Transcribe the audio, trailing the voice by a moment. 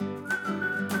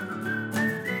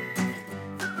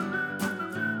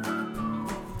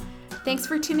Thanks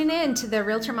for tuning in to the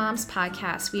Realtor Moms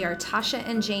podcast. We are Tasha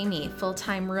and Jamie,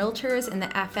 full-time realtors in the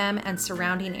FM and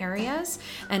surrounding areas,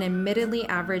 and admittedly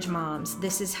average moms.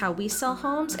 This is how we sell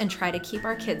homes and try to keep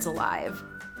our kids alive.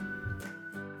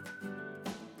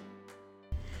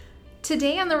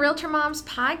 Today on the Realtor Moms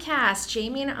podcast,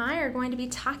 Jamie and I are going to be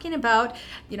talking about,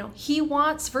 he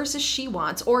wants versus she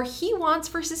wants, or he wants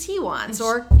versus he wants,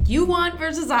 or you want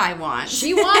versus I want.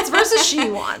 She wants versus she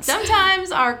wants.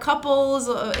 Sometimes our couples,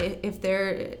 if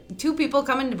they're two people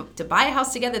coming to buy a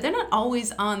house together, they're not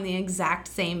always on the exact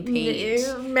same page.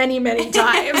 Many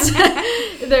times.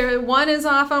 One is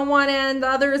off on one end, the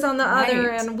other is on the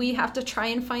other, and we have to try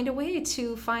and find a way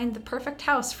to find the perfect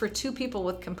house for two people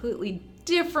with completely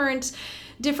different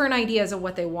ideas of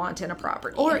what they want in a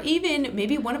property. Or even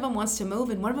maybe one of them wants to move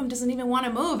and one of them doesn't even want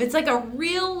to move. It's like a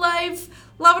real life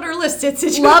love it or list it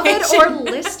situation. Love it or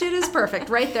list it is perfect.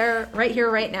 Right there, right here,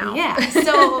 right now. Yeah.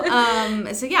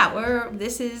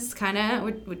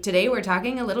 Today we're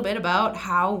talking a little bit about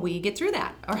how we get through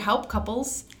that or help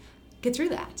couples get through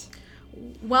that.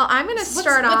 Well, I'm going to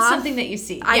start off. What's something that you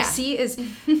see? I see is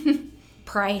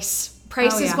price.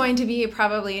 Price is going to be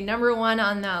probably number one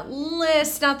on that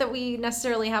list. Not that we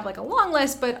necessarily have like a long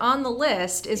list, but on the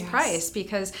list is price,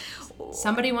 because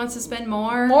somebody wants to spend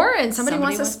more and somebody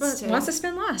wants to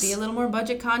spend less. Be a little more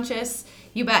budget conscious.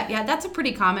 You bet. Yeah, that's a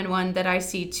pretty common one that I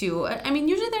see too. I mean,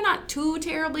 usually they're not too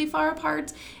terribly far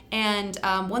apart. And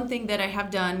one thing that I have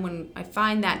done when I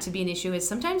find that to be an issue is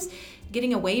sometimes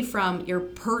getting away from your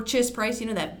purchase price,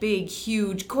 that big,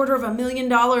 huge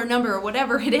 $250,000 number or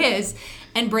whatever it is,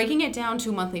 and breaking it down to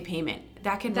a monthly payment.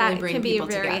 That can really bring people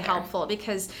together. That can be very helpful,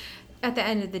 because at the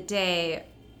end of the day,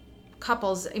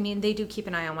 couples, they do keep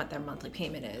an eye on what their monthly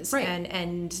payment is. Right.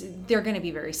 And they're going to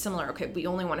be very similar. Okay, we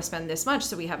only want to spend this much,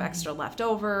 so we have extra left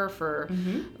over for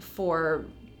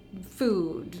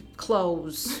food,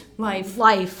 clothes,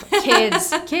 life,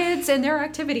 kids and their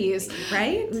activies,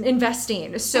 right?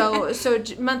 Investing. So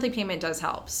monthly payment does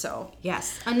help. So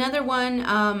yes, another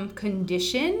one,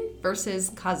 condition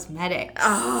versus cosmetics.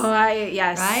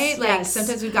 Yes, right. Like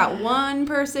sometimes we've got one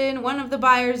of the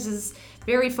buyers is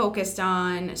very focused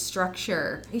on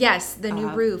structure. Yes, the new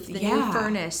roof, the new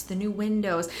furnace, the new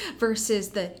windows, versus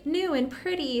the new and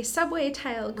pretty subway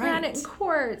tile, granite and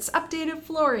quartz, updated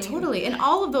flooring. Totally. And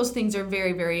all of those things are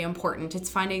very, very important.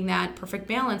 It's finding that perfect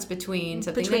balance between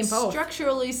something that's both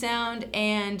structurally sound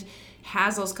and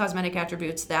has those cosmetic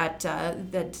attributes that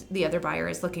the other buyer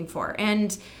is looking for.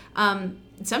 And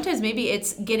sometimes maybe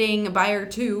it's getting a buyer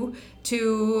to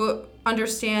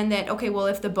understand that, okay, well,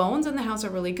 if the bones in the house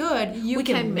are really good, we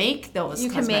can make those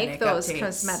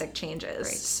cosmetic changes.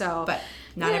 Right. So, but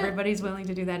not everybody's willing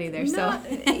to do that either.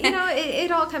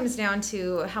 It all comes down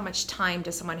to how much time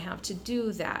does someone have to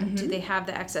do that? Mm-hmm. Do they have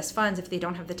the excess funds, if they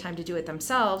don't have the time to do it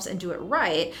themselves and do it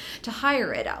right, to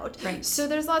hire it out? Right. So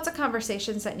there's lots of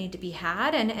conversations that need to be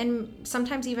had, and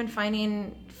sometimes even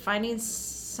finding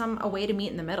a way to meet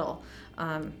in the middle.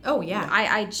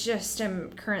 I just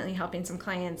am currently helping some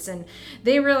clients, and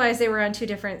they realized they were on two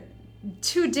different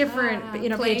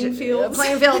playing fields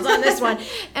on this one,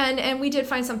 and we did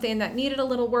find something that needed a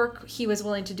little work. He was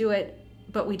willing to do it,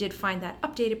 but we did find that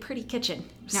updated pretty kitchen.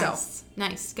 Nice.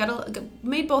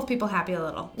 Made both people happy a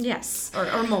little. Yes,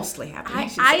 or mostly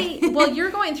happy. Well,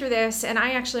 you're going through this, and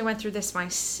I actually went through this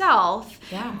myself.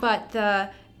 Yeah. But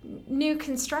the new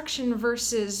construction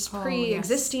versus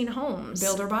pre-existing homes.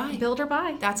 Build or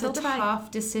buy. That's a tough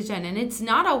decision. And it's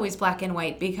not always black and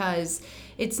white, because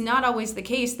it's not always the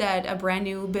case that a brand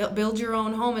new build your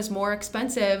own home is more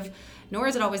expensive, nor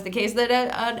is it always the case that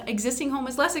an existing home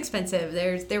is less expensive.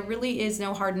 There really is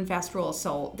no hard and fast rule.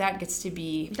 So that gets to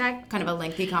be kind of a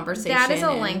lengthy conversation. That is a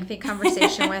lengthy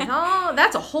conversation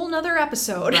that's a whole nother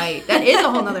episode. Right. That is a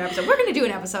whole nother episode. We're going to do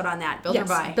an episode on that. Build or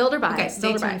buy. Build or buy. Okay,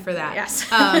 stay tuned for that. Yes.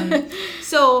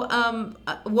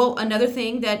 Another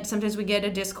thing that sometimes we get a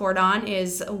discord on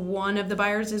is one of the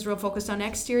buyers is real focused on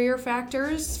exterior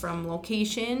factors, from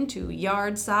location to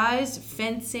yard size,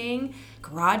 fencing,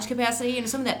 garage capacity,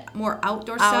 some of that more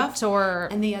outdoor stuff.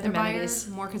 And the other amenities.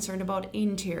 buyer more concerned about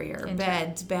interior,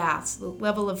 beds, baths, the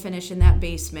level of finish in that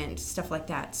basement, stuff like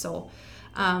that. So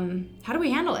how do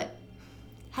we handle it?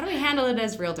 How do we handle it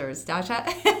as realtors, Dasha?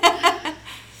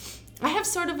 I have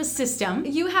sort of a system.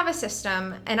 You have a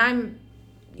system, and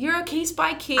you're a case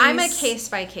by case. I'm a case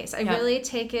by case. I really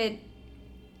take it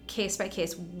case by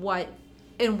case, what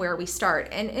and where we start.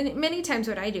 And many times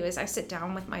what I do is I sit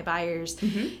down with my buyers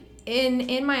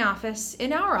in my office,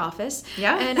 in our office,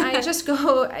 and I just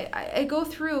go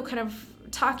through kind of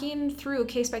talking through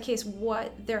case by case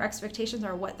what their expectations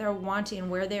are, what they're wanting,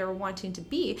 where they're wanting to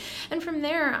be. And from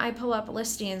there, I pull up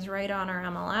listings right on our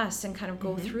MLS and kind of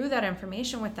go through that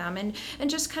information with them and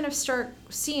just kind of start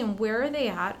seeing where are they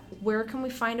at, where can we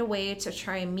find a way to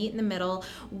try and meet in the middle,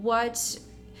 what,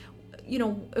 you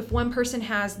know, if one person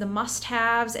has the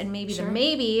must-haves and maybe the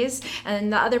maybes,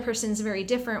 and the other person's very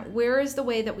different, where is the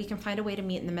way that we can find a way to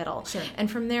meet in the middle? Sure. And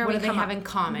from there, what do they have in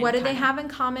common? What do they have in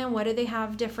common? What do they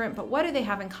have different? But what do they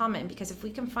have in common? Because if we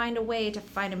can find a way to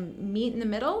find a meet in the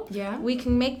middle, we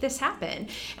can make this happen.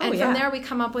 And from there, we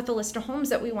come up with a list of homes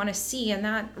that we want to see, and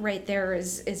that right there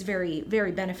is very,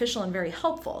 very beneficial and very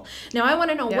helpful. Now, I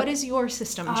want to know, what is your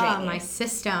system, Jamie? My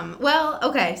system. Well,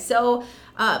 okay, so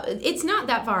it's not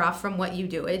that far off from what you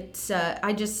do. It's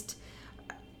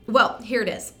here it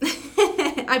is.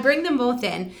 I bring them both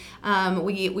in.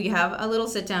 We have a little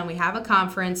sit down, we have a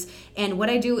conference, and what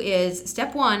I do is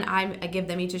step one, I give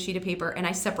them each a sheet of paper and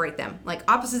I separate them like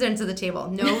opposite ends of the table.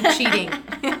 No cheating.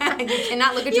 You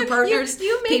cannot look at your partner's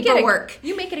paperwork.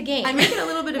 You make it a game. I make it a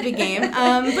little bit of a game,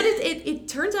 but it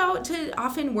turns out to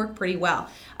often work pretty well.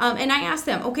 And I ask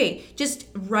them, okay, just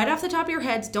right off the top of your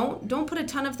heads, don't put a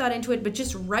ton of thought into it, but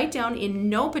just write down in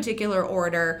no particular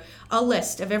order a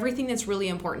list of everything that's really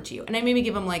important to you. And I maybe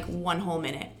give them like 1 whole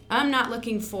minute. I'm not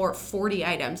looking for 40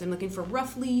 items. I'm looking for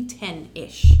roughly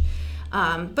 10-ish.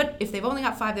 But if they've only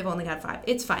got 5, they've only got 5.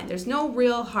 It's fine. There's no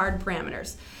real hard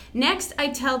parameters. Next, I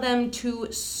tell them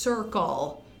to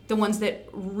circle the ones that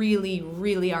really,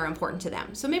 really are important to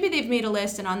them. So maybe they've made a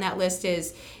list, and on that list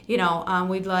is,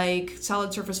 we'd like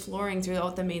solid surface flooring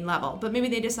throughout the main level. But maybe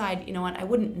they decide, you know what, I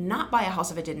wouldn't not buy a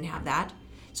house if it didn't have that.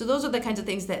 So those are the kinds of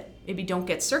things that maybe don't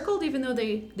get circled, even though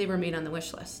they remain on the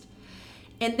wish list.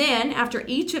 And then after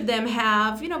each of them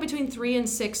have, between 3 and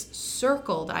 6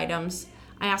 circled items,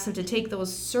 I ask them to take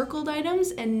those circled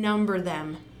items and number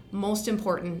them. Most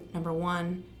important, number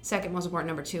 1, second most important,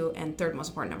 number 2, and third most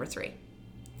important, number 3.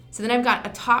 So then I've got a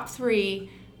top 3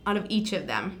 out of each of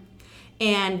them.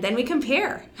 And then we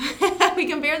compare. We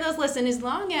compare those lists, and as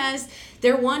long as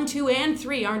their 1, 2, and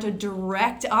 3 aren't a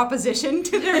direct opposition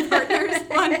to their partners'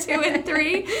 1, 2, and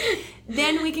 3,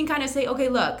 then we can kind of say, okay,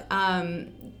 look,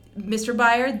 Mr.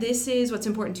 Buyer, this is what's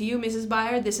important to you. Mrs.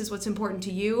 Buyer, this is what's important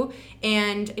to you.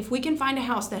 And if we can find a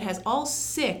house that has all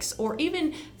 6 or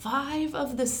even 5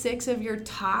 of the 6 of your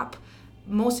top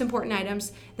most important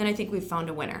items, then I think we've found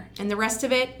a winner. And the rest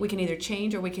of it, we can either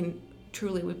change or we can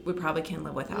we probably can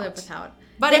live without.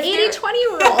 But the 80-20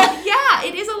 rule. Yeah,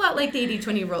 it is a lot like the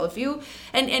 80-20 rule. If you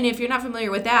and if you're not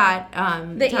familiar with that,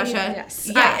 Tasha,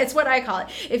 it's what I call it.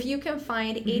 If you can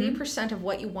find 80% of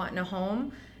what you want in a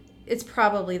home, it's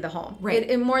probably the home. Right.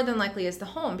 It more than likely is the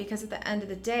home, because at the end of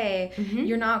the day,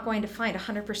 you're not going to find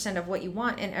 100% of what you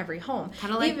want in every home.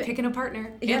 Kind of like picking a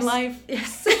partner in life.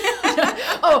 Yes.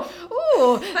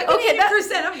 Okay,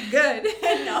 80%, I'm good.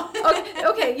 No.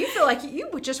 Okay, you feel like you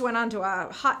just went on to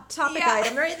a hot topic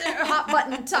item right there, a hot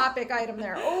button topic item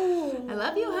there. Oh, I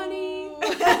love you, honey.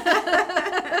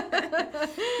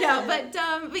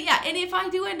 But yeah, and if I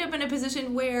do end up in a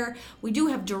position where we do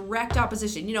have direct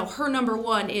opposition, her number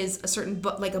 1 is a certain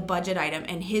like a budget item,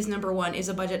 and his number 1 is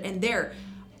a budget, and they're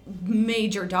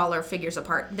major dollar figures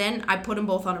apart, then I put them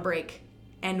both on a break.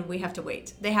 And we have to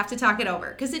wait. They have to talk it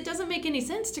over, because it doesn't make any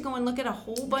sense to go and look at a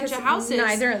whole bunch of houses.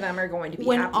 Neither of them are going to be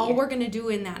when happy. All we're going to do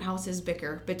in that house is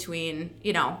bicker between,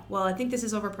 well, I think this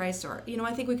is overpriced, or,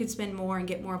 I think we could spend more and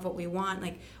get more of what we want.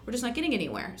 Like, we're just not getting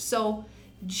anywhere. So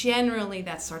generally,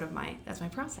 that's sort of my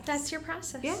process. That's your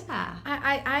process. Yeah.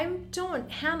 I don't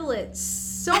handle it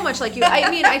so much like you.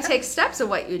 I mean, I take steps of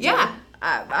what you do. Yeah.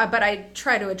 But I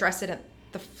try to address it at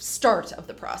the start of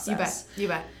the process. You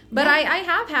bet. But I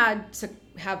have had to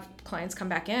have clients come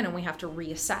back in, and we have to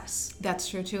reassess. That's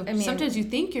true too. I mean, sometimes you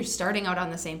think you're starting out on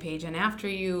the same page, and after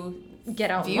you get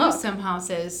out view some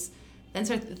houses, then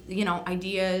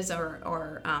ideas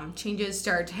or changes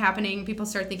start happening. People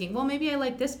start thinking, well, maybe I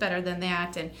like this better than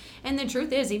that, and the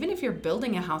truth is, even if you're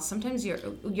building a house, sometimes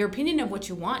your opinion of what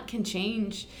you want can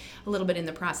change a little bit in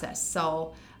the process.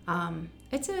 So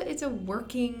it's a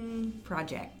working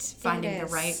project, finding the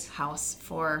right house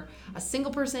for a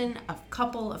single person, a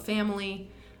couple, a family,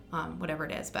 whatever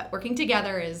it is. But working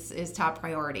together is top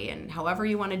priority. And however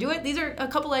you want to do it, these are a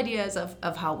couple ideas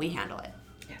of how we handle it.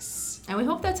 Yes. And we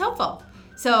hope that's helpful.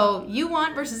 So you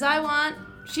want versus I want,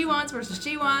 she wants versus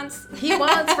she wants. He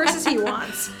wants versus he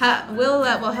wants.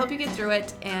 We'll help you get through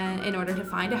it, and in order to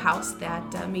find a house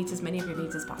that meets as many of your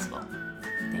needs as possible.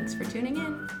 Thanks for tuning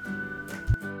in.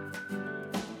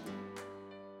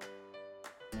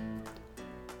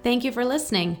 Thank you for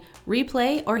listening.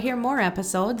 Replay or hear more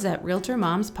episodes at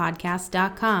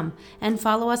RealtorMomsPodcast.com and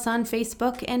follow us on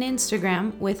Facebook and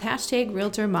Instagram with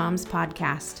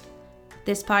 #RealtorMomsPodcast.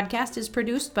 This podcast is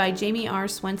produced by Jamie R.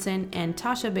 Swenson and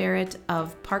Tasha Barrett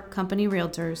of Park Company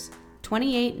Realtors,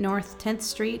 28 North 10th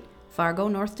Street, Fargo,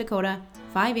 North Dakota,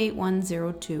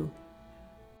 58102.